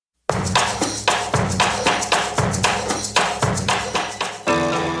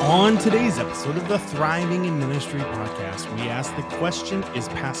today's episode of the Thriving in Ministry podcast, we ask the question, is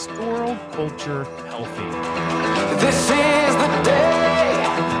pastoral culture healthy? This is the day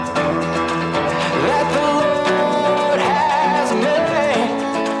that the Lord has made.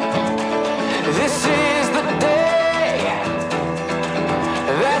 This is the day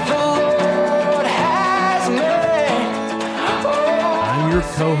that the Lord has made. I'm your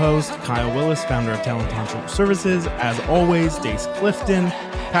co-host, Kyle Willis, founder of Talent Tantra Services. As always, Dace Clifton,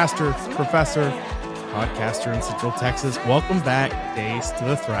 pastor, professor, podcaster in Central Texas. Welcome back, Dace, to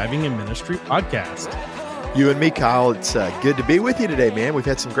the Thriving in Ministry podcast. You and me, Kyle, it's good to be with you today, man. We've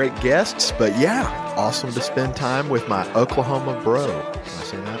had some great guests, but yeah, awesome to spend time with my Oklahoma bro. Can I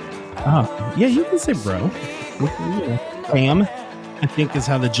say that? Oh, yeah, you can say bro. Fam, I think is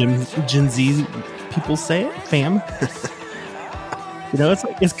how the Gen Z people say it. Fam. You know,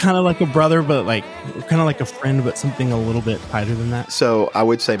 it's kind of like a brother, but like kind of like a friend, but something a little bit tighter than that. So I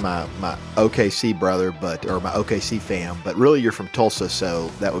would say my OKC brother, or my OKC fam, but really you're from Tulsa, so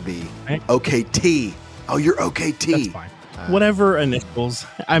that would be right. OKT. Oh, you're OKT. That's fine. Whatever initials.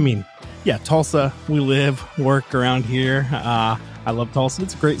 I mean, yeah, Tulsa. We live, work around here. I love Tulsa.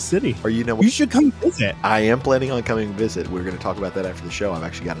 It's a great city. Or you know what? You should come visit. I am planning on coming to visit. We're going to talk about that after the show. I've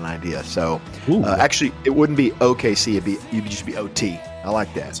actually got an idea. So actually, it wouldn't be OKC. You'd just be OT. I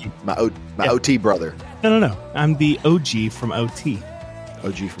like that. My OT brother. No. I'm the OG from OT.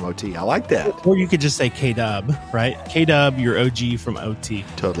 OG from OT. I like that. Or you could just say K-Dub, right? K-Dub, you're OG from OT.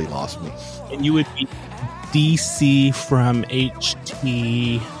 Totally lost me. And you would be DC from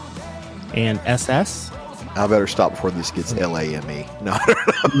HT and SS. I better stop before this gets LAME. No,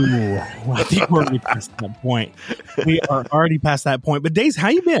 Ooh, I think we're already past that point. We are already past that point. But Dace, how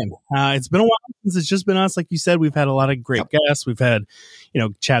you been? It's been a while since it's just been us. Like you said, we've had a lot of great guests. We've had,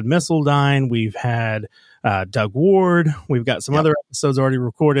 Chad Misseldine. We've had Doug Ward. We've got some other episodes already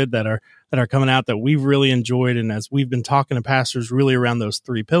recorded that are coming out that we've really enjoyed. And as we've been talking to pastors really around those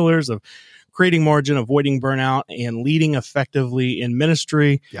three pillars of creating margin, avoiding burnout, and leading effectively in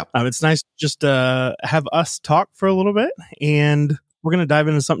ministry. It's nice just to have us talk for a little bit, and we're going to dive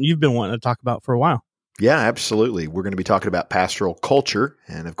into something you've been wanting to talk about for a while. Yeah, absolutely. We're going to be talking about pastoral culture,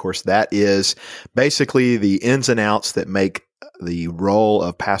 and of course, that is basically the ins and outs that make the role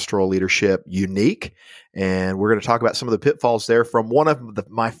of pastoral leadership unique. And we're going to talk about some of the pitfalls there from one of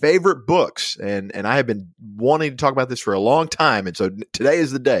my favorite books, and I have been wanting to talk about this for a long time, and so today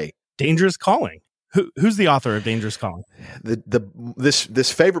is the day. Dangerous Calling. Who's the author of Dangerous Calling?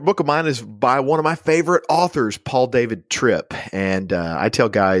 This favorite book of mine is by one of my favorite authors, Paul David Tripp. And I tell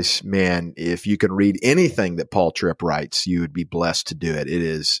guys, man, if you can read anything that Paul Tripp writes, you would be blessed to do it.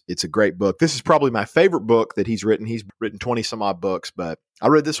 It's a great book. This is probably my favorite book that he's written. He's written 20 some odd books, but I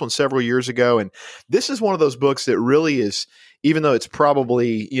read this one several years ago. And this is one of those books that really is, even though it's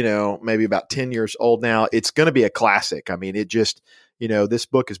probably, maybe about 10 years old now, it's going to be a classic. I mean, it just, this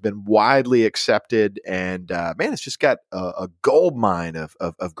book has been widely accepted, and man, it's just got a gold mine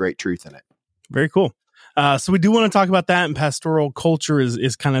of great truth in it. Very cool. So we do want to talk about that, and pastoral culture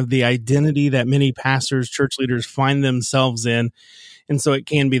is kind of the identity that many pastors, church leaders find themselves in. And so it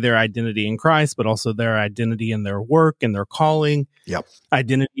can be their identity in Christ, but also their identity in their work and their calling.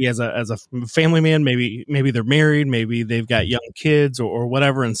 Identity as a family man. Maybe they're married, maybe they've got young kids or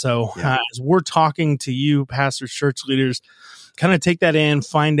whatever. And so as we're talking to you, pastors, church leaders, kind of take that in,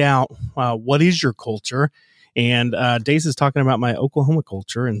 find out what is your culture. And Dace is talking about my Oklahoma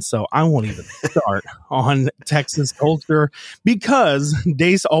culture. And so I won't even start on Texas culture because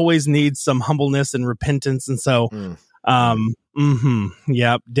Dace always needs some humbleness and repentance. And so,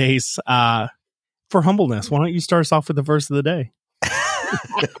 Dace, for humbleness, why don't you start us off with the verse of the day?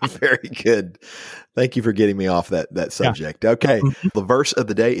 Very good. Thank you for getting me off that subject. Okay. The verse of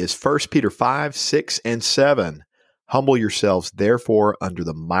the day is 1 Peter 5, 6, and 7. Humble yourselves, therefore, under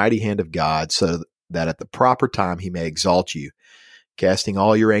the mighty hand of God, so that at the proper time he may exalt you, casting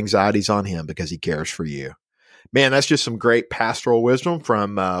all your anxieties on him because he cares for you. Man, that's just some great pastoral wisdom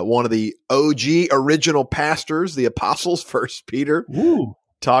from one of the OG original pastors, the apostles, 1 Peter. Ooh.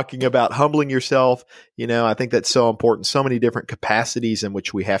 Talking about humbling yourself. I think that's so important. So many different capacities in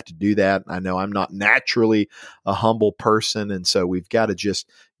which we have to do that. I know I'm not naturally a humble person. And so we've got to just,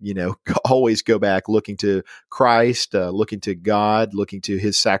 always go back looking to Christ, looking to God, looking to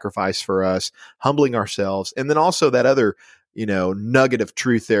his sacrifice for us, humbling ourselves. And then also that other nugget of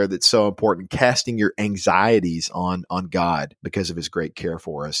truth there that's so important, casting your anxieties on God because of his great care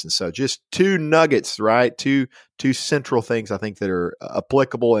for us. And so just two nuggets, right? Two central things I think that are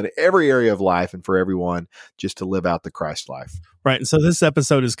applicable in every area of life and for everyone, just to live out the Christ life. Right. And so this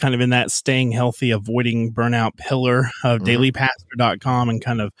episode is kind of in that staying healthy, avoiding burnout pillar of dailypastor.com and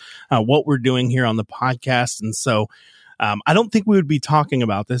kind of what we're doing here on the podcast. And so I don't think we would be talking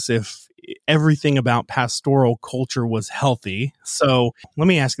about this if everything about pastoral culture was healthy. So let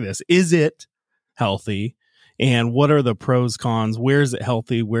me ask you this. Is it healthy? And what are the pros, cons? Where is it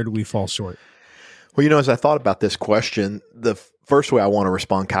healthy? Where do we fall short? Well, as I thought about this question, the first way I want to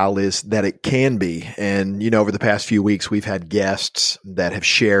respond, Kyle, is that it can be. And, over the past few weeks, we've had guests that have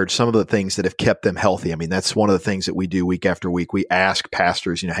shared some of the things that have kept them healthy. I mean, that's one of the things that we do week after week. We ask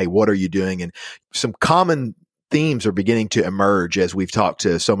pastors, hey, what are you doing? And some common themes are beginning to emerge as we've talked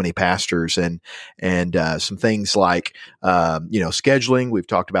to so many pastors and some things like, scheduling. We've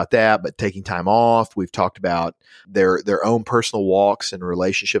talked about that, but taking time off. We've talked about their own personal walks and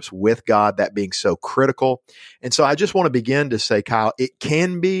relationships with God, that being so critical. And so I just want to begin to say, Kyle, it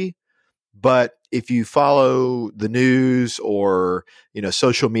can be, but if you follow the news or,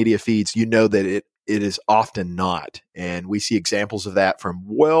 social media feeds, that it is often not. And we see examples of that from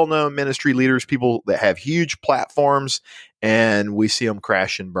well-known ministry leaders, people that have huge platforms, and we see them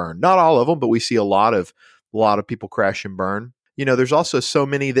crash and burn. Not all of them, but we see a lot of people crash and burn. There's also so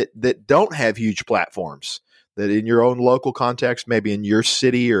many that don't have huge platforms, that in your own local context, maybe in your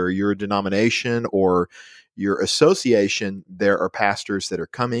city or your denomination or your association, there are pastors that are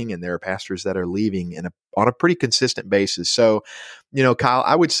coming and there are pastors that are leaving on a pretty consistent basis. So, Kyle,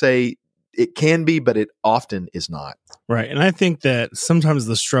 I would say it can be, but it often is not. Right. And I think that sometimes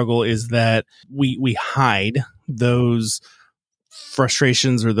the struggle is that we hide those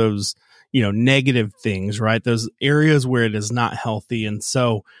frustrations or those, negative things, right? Those areas where it is not healthy. And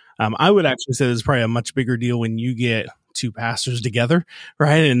so I would actually say there's probably a much bigger deal when you get two pastors together,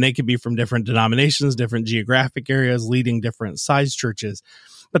 right? And they could be from different denominations, different geographic areas, leading different size churches.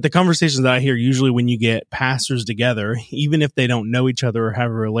 But the conversations that I hear usually when you get pastors together, even if they don't know each other or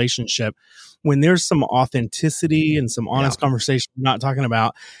have a relationship, when there's some authenticity and some honest conversation, we're not talking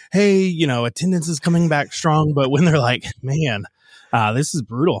about, hey, attendance is coming back strong. But when they're like, man, this is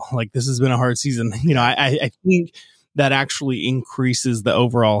brutal. Like, this has been a hard season. I think that actually increases the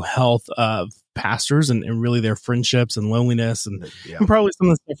overall health of pastors and really their friendships and loneliness and probably some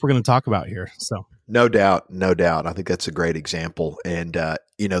of the stuff we're going to talk about here. So no doubt. I think that's a great example. And,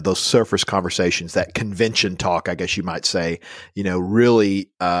 those surface conversations, that convention talk, I guess you might say,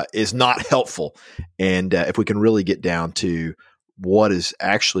 really is not helpful. And if we can really get down to what is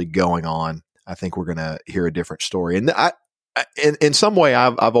actually going on, I think we're going to hear a different story. And in some way,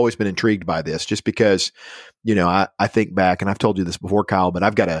 I've always been intrigued by this, just because, I think back, and I've told you this before, Kyle, but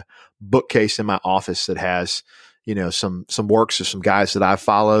I've got a bookcase in my office that has, some works of some guys that I've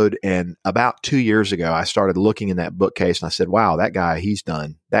followed. And about 2 years ago, I started looking in that bookcase and I said, wow, that guy, he's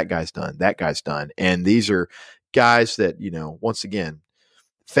done, that guy's done, that guy's done. And these are guys that, once again,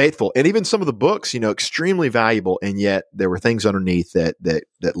 faithful, and even some of the books, extremely valuable. And yet there were things underneath that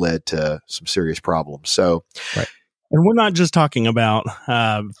led to some serious problems. So, right. And we're not just talking about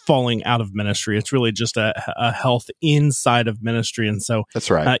falling out of ministry. It's really just a health inside of ministry. And so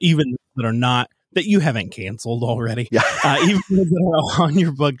that's right. Even that are not, that you haven't canceled already, even that are on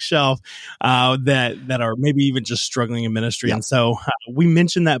your bookshelf, that are maybe even just struggling in ministry. Yep. And so we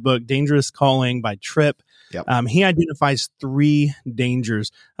mentioned that book, Dangerous Calling by Tripp. Yep. He identifies 3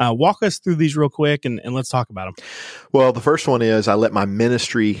 dangers. Walk us through these real quick and let's talk about them. Well, the first one is I let my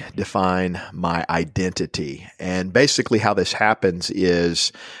ministry define my identity. And basically how this happens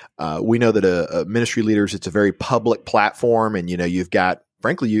is we know that a ministry leaders, it's a very public platform, and you've got,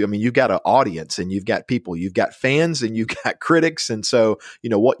 frankly, you've got an audience and you've got people, you've got fans and you've got critics. And so,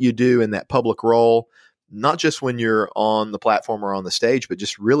 what you do in that public role, not just when you're on the platform or on the stage, but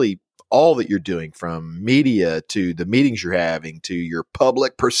just really all that you're doing, from media to the meetings you're having to your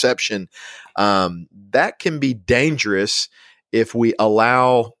public perception, that can be dangerous if we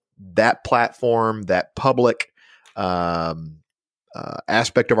allow that platform, that public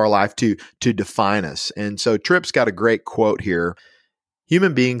aspect of our life to define us. And so Tripp's got a great quote here.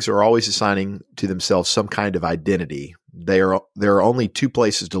 Human beings are always assigning to themselves some kind of identity. There are only 2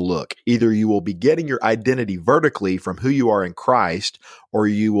 places to look. Either you will be getting your identity vertically from who you are in Christ, or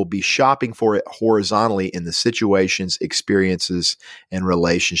you will be shopping for it horizontally in the situations, experiences, and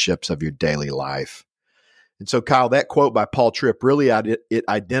relationships of your daily life. And so, Kyle, that quote by Paul Tripp really it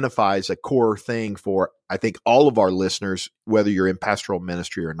identifies a core thing for, I think, all of our listeners, whether you're in pastoral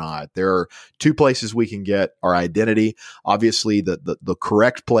ministry or not. There are two places we can get our identity. Obviously, the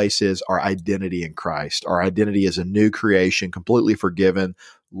correct place is our identity in Christ. Our identity is a new creation, completely forgiven,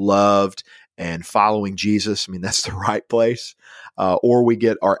 loved, and following Jesus. I mean, that's the right place. Or we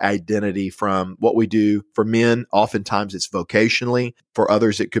get our identity from what we do. For men, oftentimes it's vocationally. For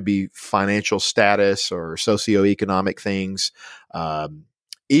others, it could be financial status or socioeconomic things,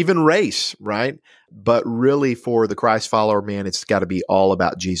 even race, right? But really, for the Christ follower, man, it's got to be all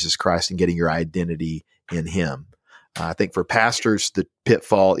about Jesus Christ and getting your identity in Him. I think for pastors, the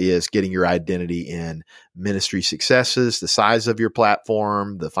pitfall is getting your identity in ministry successes, the size of your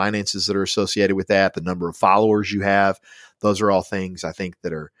platform, the finances that are associated with that, the number of followers you have. Those are all things I think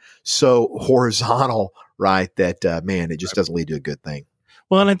that are so horizontal, right? That, man, it just doesn't lead to a good thing.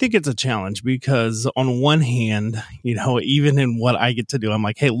 Well, and I think it's a challenge because on one hand, even in what I get to do, I'm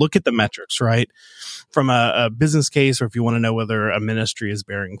like, hey, look at the metrics, right? From a business case, or if you want to know whether a ministry is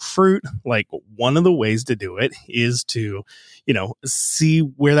bearing fruit, like one of the ways to do it is to, see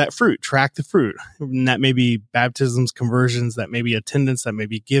where that fruit, track the fruit. And that may be baptisms, conversions, that may be attendance, that may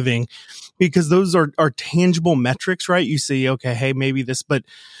be giving, because those are tangible metrics, right? You see, okay, hey, maybe this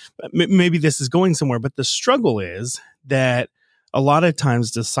is going somewhere. But the struggle is that a lot of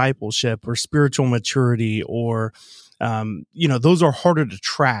times discipleship or spiritual maturity or, those are harder to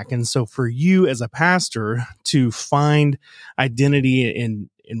track. And so for you as a pastor to find identity and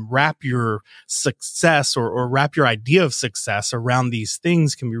wrap your success or wrap your idea of success around these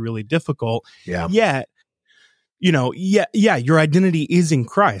things can be really difficult. Yeah. Yet, your identity is in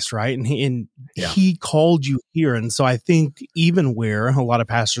Christ, right? And he called you here. And so I think even where a lot of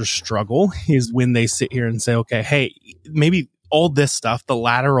pastors struggle is when they sit here and say, okay, hey, maybe all this stuff, the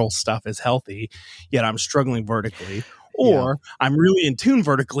lateral stuff is healthy, yet I'm struggling vertically, or I'm really in tune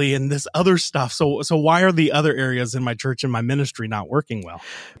vertically in this other stuff. So why are the other areas in my church and my ministry not working well?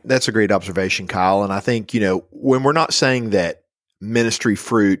 That's a great observation, Kyle. And I think, when we're not saying that ministry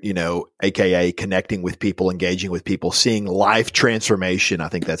fruit, AKA connecting with people, engaging with people, seeing life transformation, I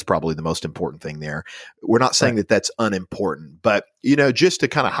think that's probably the most important thing there. We're not saying that that's unimportant, but, just to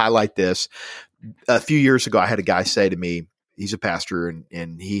kind of highlight this, a few years ago, I had a guy say to me, he's a pastor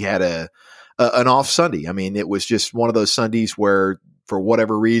and he had an off Sunday. I mean, it was just one of those Sundays where for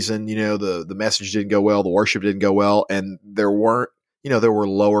whatever reason, the message didn't go well, the worship didn't go well, and there were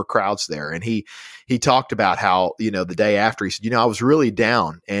lower crowds there. And he talked about how, the day after he said, I was really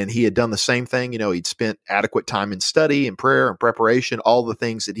down, and he had done the same thing. He'd spent adequate time in study and prayer and preparation, all the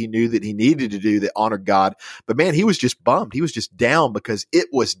things that he knew that he needed to do that honored God. But man, he was just bummed. He was just down because it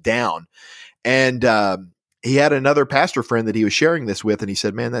was down. And, he had another pastor friend that he was sharing this with, and he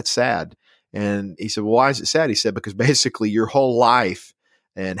said, man, that's sad. And he said, well, why is it sad? He said, because basically your whole life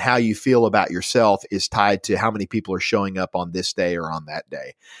and how you feel about yourself is tied to how many people are showing up on this day or on that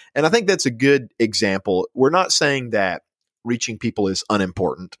day. And I think that's a good example. We're not saying that reaching people is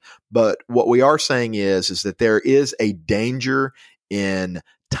unimportant, but what we are saying is that there is a danger in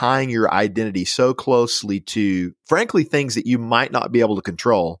tying your identity so closely to, frankly, things that you might not be able to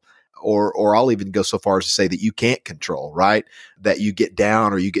control. Or I'll even go so far as to say that you can't control, right? That you get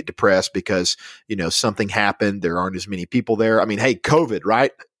down or you get depressed because, something happened. There aren't as many people there. I mean, hey, COVID,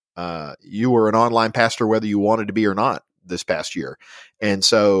 right? You were an online pastor, whether you wanted to be or not this past year. And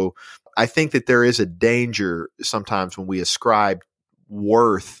so I think that there is a danger sometimes when we ascribe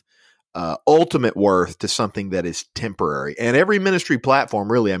worth, ultimate worth to something that is temporary. And every ministry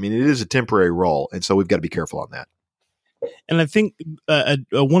platform, really, I mean, it is a temporary role. And so we've got to be careful on that. And I think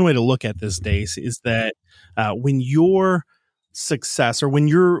one way to look at this, Dace, is that when your success or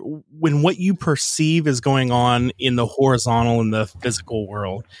when what you perceive is going on in the horizontal and the physical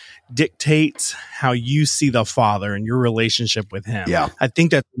world dictates how you see the Father and your relationship with Him, I think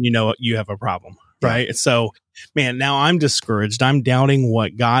that you have a problem, right? Yeah. So, man, now I'm discouraged. I'm doubting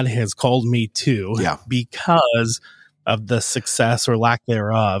what God has called me to because of the success or lack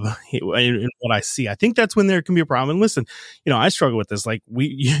thereof in what I see. I think that's when there can be a problem. And listen, I struggle with this. Like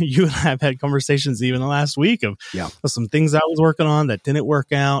you and I have had conversations even the last week of some things I was working on that didn't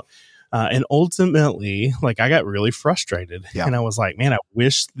work out. And ultimately, like I got really frustrated and I was like, man, I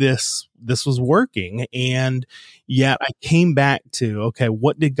wish this was working. And yet I came back to, okay,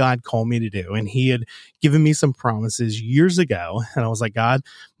 what did God call me to do? And He had given me some promises years ago. And I was like, God,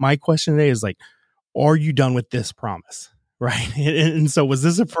 my question today is like, are you done with this promise? Right. And so was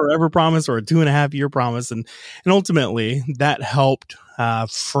this a forever promise or a 2.5-year promise? And ultimately that helped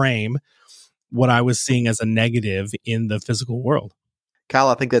frame what I was seeing as a negative in the physical world. Kyle,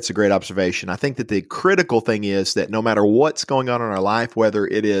 I think that's a great observation. I think that the critical thing is that no matter what's going on in our life, whether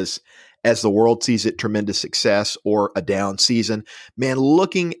it is as the world sees it, tremendous success or a down season, man,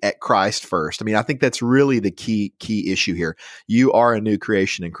 looking at Christ first. I mean, I think that's really the key issue here. You are a new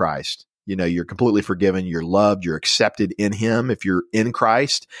creation in Christ. You know, you're completely forgiven, you're loved, you're accepted in him if you're in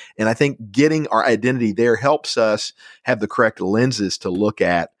Christ. And I think getting our identity there helps us have the correct lenses to look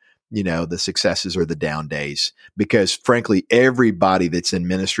at, you know, the successes or the down days. Because frankly, everybody that's in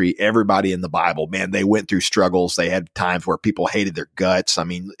ministry, everybody in the Bible, man, they went through struggles. They had times where people hated their guts. I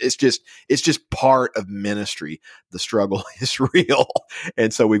mean, it's just part of ministry. The struggle is real.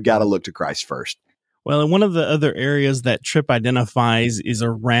 And so we've got to look to Christ first. Well, and one of the other areas that Tripp identifies is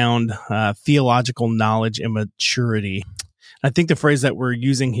around theological knowledge and maturity. I think the phrase that we're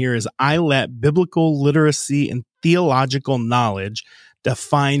using here is, I let biblical literacy and theological knowledge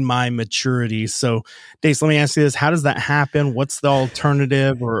define my maturity. So, Dace, let me ask you this. How does that happen? What's the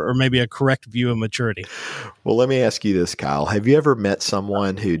alternative or maybe a correct view of maturity? Well, let me ask you this, Kyle. Have you ever met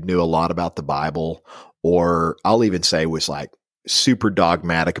someone who knew a lot about the Bible, or I'll even say was like super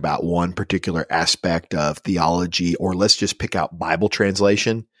dogmatic about one particular aspect of theology, or let's just pick out Bible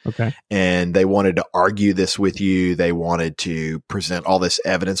translation? Okay. And they wanted to argue this with you. They wanted to present all this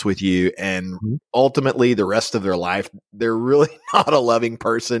evidence with you. And ultimately, the rest of their life, they're really not a loving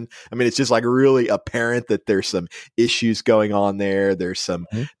person. I mean, it's just like really apparent that there's some issues going on there. There's some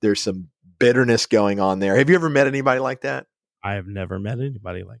bitterness going on there. Have you ever met anybody like that? I have never met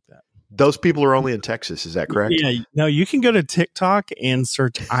anybody like that. Those people are only in Texas. Is that correct? Yeah. No, you can go to TikTok and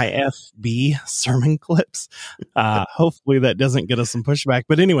search IFB sermon clips. Hopefully that doesn't get us some pushback.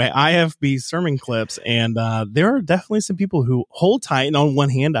 But anyway, IFB sermon clips. And there are definitely some people who hold tight. And on one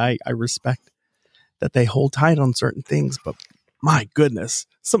hand, I respect that they hold tight on certain things. But my goodness,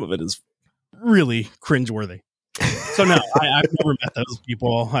 some of it is really cringeworthy. So no, I've never met those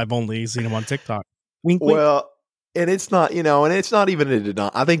people. I've only seen them on TikTok. Wink, wink. Well, and it's not, you know, and it's not even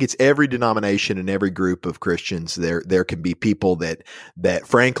I think it's every denomination and every group of Christians. There can be people that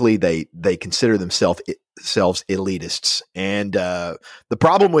frankly, they consider themselves elitists. And, the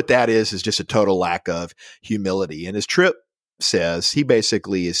problem with that is just a total lack of humility. And as Tripp says, he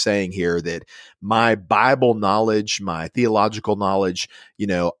basically is saying here that my Bible knowledge, my theological knowledge, you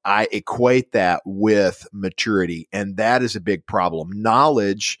know, I equate that with maturity. And that is a big problem.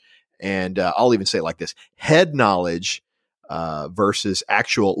 Knowledge, and I'll even say it like this: head knowledge versus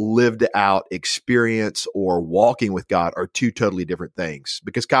actual lived out experience or walking with God are two totally different things.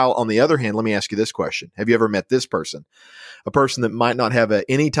 Because Kyle, on the other hand, let me ask you this question. Have you ever met this person? A person that might not have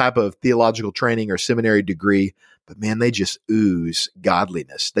any type of theological training or seminary degree, but man, they just ooze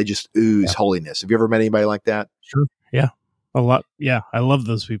godliness. They just ooze holiness. Have you ever met anybody like that? Sure. Yeah. A lot. Yeah. I love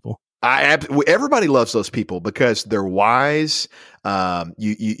those people. Everybody loves those people because they're wise.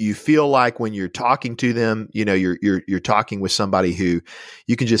 You feel like when you're talking to them, you know, you're talking with somebody who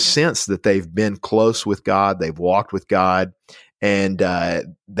you can just sense that they've been close with God. They've walked with God, and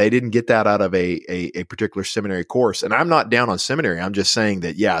they didn't get that out of a particular seminary course. And I'm not down on seminary. I'm just saying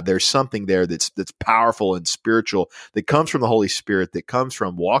that, yeah, there's something there that's powerful and spiritual that comes from the Holy Spirit, that comes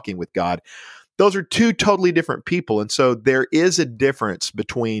from walking with God. Those are two totally different people. And so there is a difference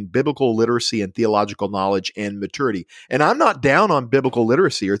between biblical literacy and theological knowledge and maturity. And I'm not down on biblical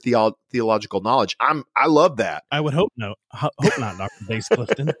literacy or theological knowledge. I love that. I would hope no. Hope not, Dr. Dace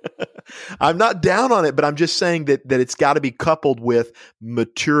Clifton. I'm not down on it, but I'm just saying that it's got to be coupled with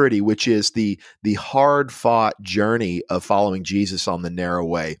maturity, which is the hard-fought journey of following Jesus on the narrow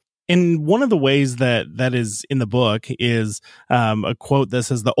way. And one of the ways that is in the book is a quote that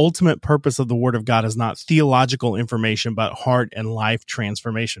says, "The ultimate purpose of the Word of God is not theological information, but heart and life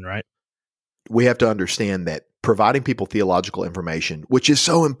transformation," right? We have to understand that providing people theological information, which is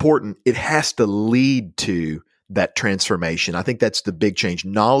so important, it has to lead to that transformation. I think that's the big change.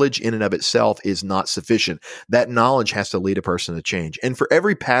 Knowledge in and of itself is not sufficient. That knowledge has to lead a person to change. And for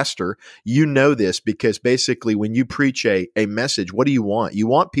every pastor, you know this, because basically when you preach a message, what do you want? You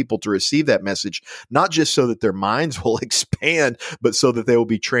want people to receive that message, not just so that their minds will expand, but so that they will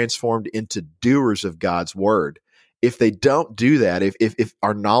be transformed into doers of God's word. If they don't do that, if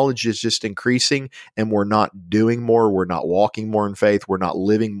our knowledge is just increasing and we're not doing more, we're not walking more in faith, we're not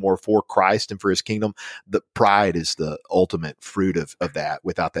living more for Christ and for his kingdom, the pride is the ultimate fruit of that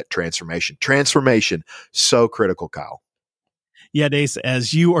without that transformation. Transformation, so critical, Kyle. Yeah, Dace,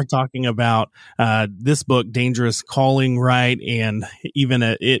 as you are talking about this book, Dangerous Calling, right, and even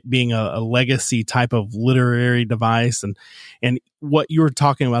it being a legacy type of literary device, and what you were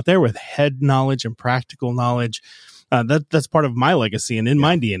talking about there with head knowledge and practical knowledge, that's part of my legacy and in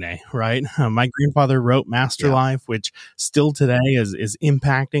my DNA, right? My grandfather wrote Master Life, which still today is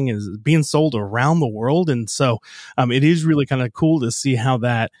impacting, is being sold around the world. And so it is really kind of cool to see how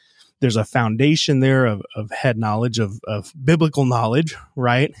that there's a foundation there of head knowledge, of biblical knowledge,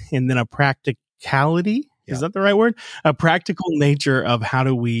 right? And then a practicality. Is that the right word? A practical nature of how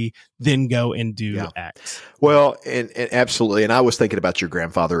do we then go and do X? Well, and absolutely. And I was thinking about your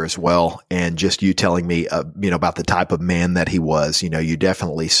grandfather as well, and just you telling me, about the type of man that he was. You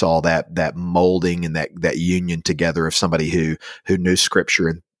definitely saw that molding and that union together of somebody who knew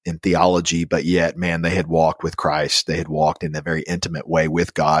Scripture and theology, but yet, man, they had walked with Christ. They had walked in a very intimate way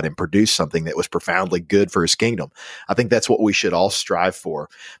with God and produced something that was profoundly good for His kingdom. I think that's what we should all strive for.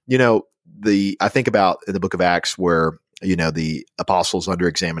 I think about in the book of Acts where, the apostles under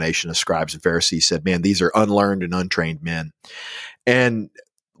examination of scribes and Pharisees said, man, these are unlearned and untrained men. And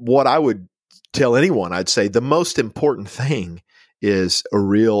what I would tell anyone, I'd say the most important thing is a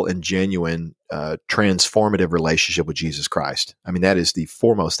real and genuine transformative relationship with Jesus Christ. I mean, that is the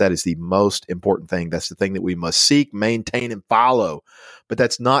foremost, that is the most important thing. That's the thing that we must seek, maintain, and follow. But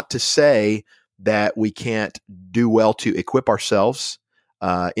that's not to say that we can't do well to equip ourselves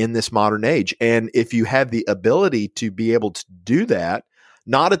in this modern age. And if you have the ability to be able to do that,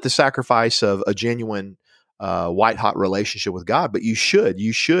 not at the sacrifice of a genuine white hot relationship with God, but you should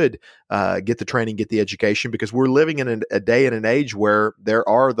get the training, get the education, because we're living in a day and an age where there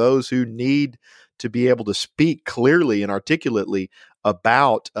are those who need to be able to speak clearly and articulately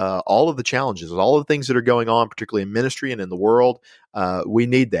about all of the challenges, all of the things that are going on, particularly in ministry and in the world. We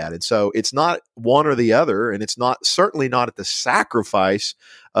need that. And so it's not one or the other, and it's certainly not at the sacrifice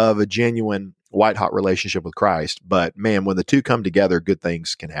of a genuine white hot relationship with Christ. But man, when the two come together, good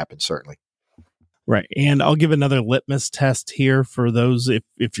things can happen, certainly. Right. And I'll give another litmus test here for those,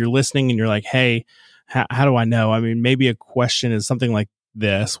 if you're listening and you're like, hey, how do I know? I mean, maybe a question is something like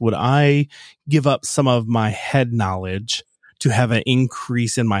this. Would I give up some of my head knowledge to have an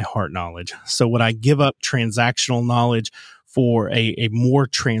increase in my heart knowledge? So would I give up transactional knowledge for a more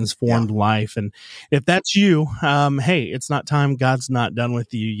transformed life? And if that's you, hey, it's not time. God's not done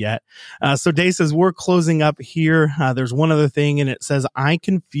with you yet. So Dave says, we're closing up here. There's one other thing, and it says, I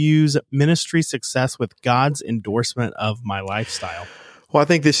confuse ministry success with God's endorsement of my lifestyle. Well, I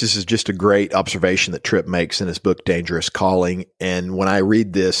think this is just a great observation that Tripp makes in his book, Dangerous Calling. And when I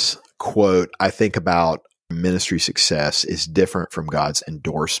read this quote, I think about ministry success is different from God's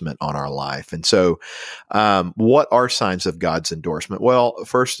endorsement on our life. And so what are signs of God's endorsement? Well,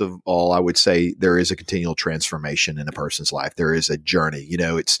 first of all, I would say there is a continual transformation in a person's life. There is a journey.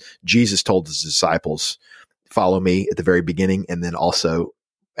 It's Jesus told his disciples, follow me at the very beginning. And then also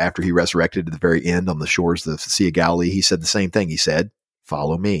after he resurrected at the very end on the shores of the Sea of Galilee, he said the same thing. He said,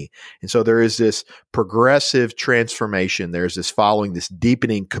 follow me. And so there is this progressive transformation. There's this following, this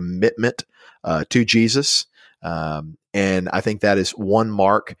deepening commitment to Jesus. And I think that is one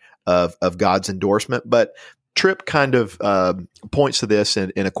mark of God's endorsement. But Tripp kind of points to this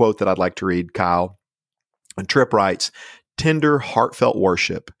in a quote that I'd like to read, Kyle. And Tripp writes, tender, heartfelt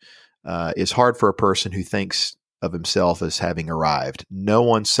worship is hard for a person who thinks of himself as having arrived. No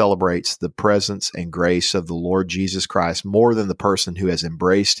one celebrates the presence and grace of the Lord Jesus Christ more than the person who has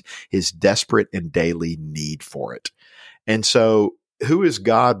embraced his desperate and daily need for it. And so who is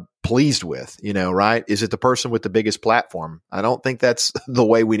God pleased with, right? Is it the person with the biggest platform? I don't think that's the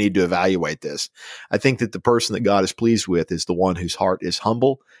way we need to evaluate this. I think that the person that God is pleased with is the one whose heart is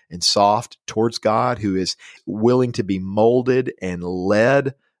humble and soft towards God, who is willing to be molded and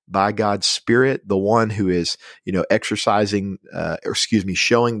led by God's Spirit, the one who is,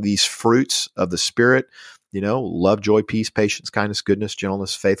 showing these fruits of the Spirit, love, joy, peace, patience, kindness, goodness,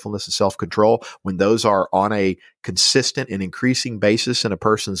 gentleness, faithfulness, and self-control. When those are on a consistent and increasing basis in a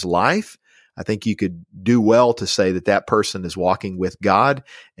person's life, I think you could do well to say that person is walking with God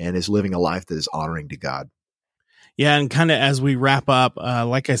and is living a life that is honoring to God. Yeah. And kind of as we wrap up,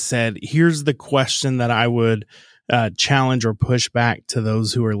 like I said, here's the question that I would challenge or push back to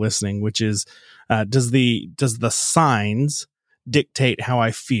those who are listening, which is, does the signs dictate how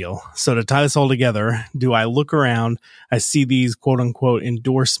I feel? So to tie this all together, do I look around, I see these quote unquote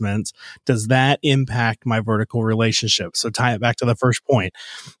endorsements, does that impact my vertical relationship? So tie it back to the first point.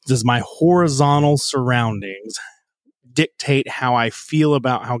 Does my horizontal surroundings dictate how I feel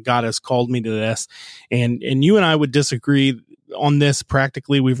about how God has called me to this? And you and I would disagree on this.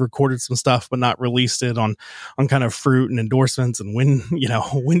 Practically, we've recorded some stuff but not released it on kind of fruit and endorsements and when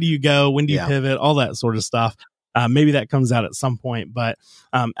do you go, when do you pivot, all that sort of stuff. Maybe that comes out at some point, but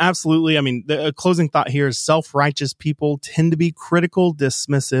absolutely. I mean, the closing thought here is self-righteous people tend to be critical,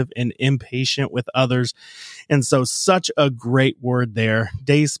 dismissive, and impatient with others. And so such a great word there.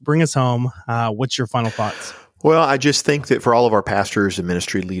 Dace, bring us home. What's your final thoughts? Well, I just think that for all of our pastors and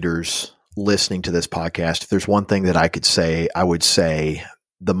ministry leaders listening to this podcast, if there's one thing that I could say, I would say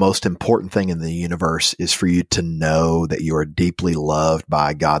the most important thing in the universe is for you to know that you are deeply loved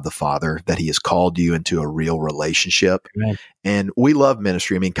by God the Father, that He has called you into a real relationship. Amen. And we love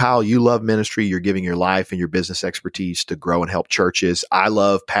ministry. I mean, Kyle, you love ministry. You're giving your life and your business expertise to grow and help churches. I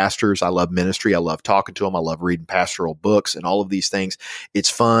love pastors. I love ministry. I love talking to them. I love reading pastoral books and all of these things.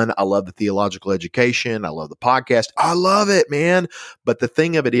 It's fun. I love the theological education. I love the podcast. I love it, man. But the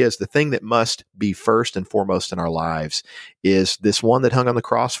thing of it is, the thing that must be first and foremost in our lives is this one that hung on the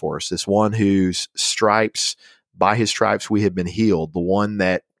cross for us, this one whose stripes, by His stripes, we have been healed, the one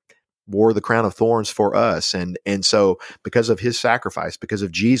that wore the crown of thorns for us. And so because of His sacrifice, because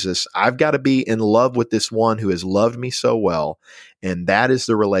of Jesus, I've got to be in love with this one who has loved me so well. And that is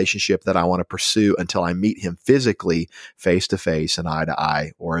the relationship that I want to pursue until I meet Him physically, face to face and eye to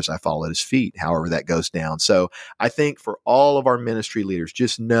eye, or as I fall at His feet, however that goes down. So I think for all of our ministry leaders,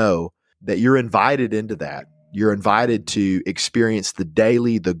 just know that you're invited into that. You're invited to experience the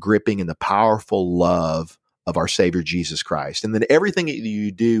daily, the gripping, and the powerful love of our Savior, Jesus Christ. And then everything that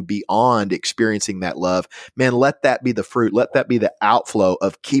you do beyond experiencing that love, man, let that be the fruit. Let that be the outflow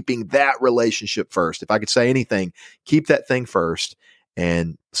of keeping that relationship first. If I could say anything, keep that thing first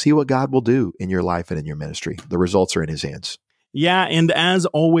and see what God will do in your life and in your ministry. The results are in His hands. Yeah, and as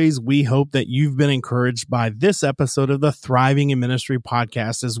always, we hope that you've been encouraged by this episode of the Thriving in Ministry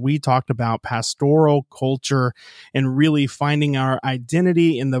podcast as we talked about pastoral culture and really finding our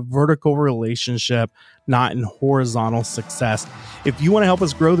identity in the vertical relationship, not in horizontal success. If you want to help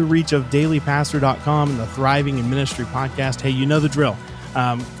us grow the reach of dailypastor.com and the Thriving in Ministry podcast, hey, you know the drill.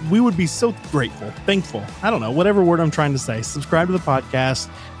 We would be so grateful, thankful. I don't know, whatever word I'm trying to say. Subscribe to the podcast,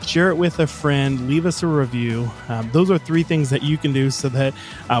 share it with a friend, leave us a review. Those are 3 things that you can do so that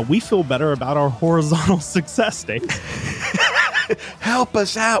we feel better about our horizontal success, Dave. Help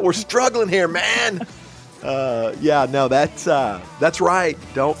us out. We're struggling here, man. That's right.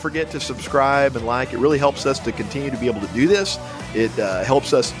 Don't forget to subscribe and like. It really helps us to continue to be able to do this. It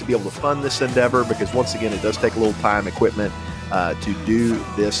helps us to be able to fund this endeavor because, once again, it does take a little time, equipment, to do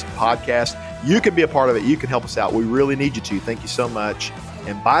this podcast. You can be a part of it. You can help us out. We really need you to. Thank you so much.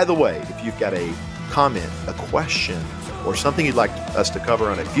 And by the way, if you've got a comment, a question, or something you'd like us to cover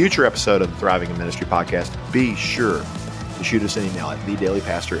on a future episode of the Thriving in Ministry podcast, be sure to shoot us an email at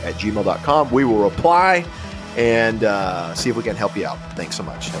thedailypastor@gmail.com. We will reply and see if we can help you out. Thanks so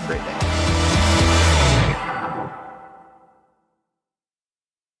much. Have a great day.